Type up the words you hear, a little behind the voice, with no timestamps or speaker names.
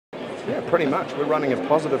Yeah, pretty much. We're running a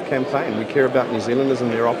positive campaign. We care about New Zealanders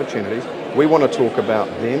and their opportunities. We want to talk about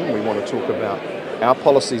them. We want to talk about our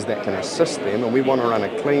policies that can assist them, and we want to run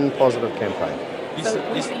a clean, positive campaign. So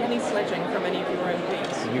will we see any sledging from any of your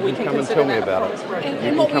MPs? You can come and tell me about it.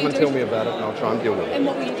 You can come and tell me about it, and I'll try and deal with it. And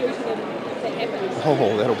what will you do to them if that happens?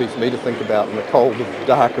 Oh, that'll be for me to think about in the cold,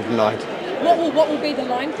 dark of night. What will be the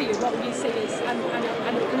line for you? What will you see as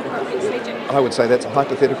inappropriate sledging? I would say that's a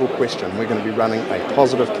hypothetical question. We're going to be running a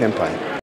positive campaign.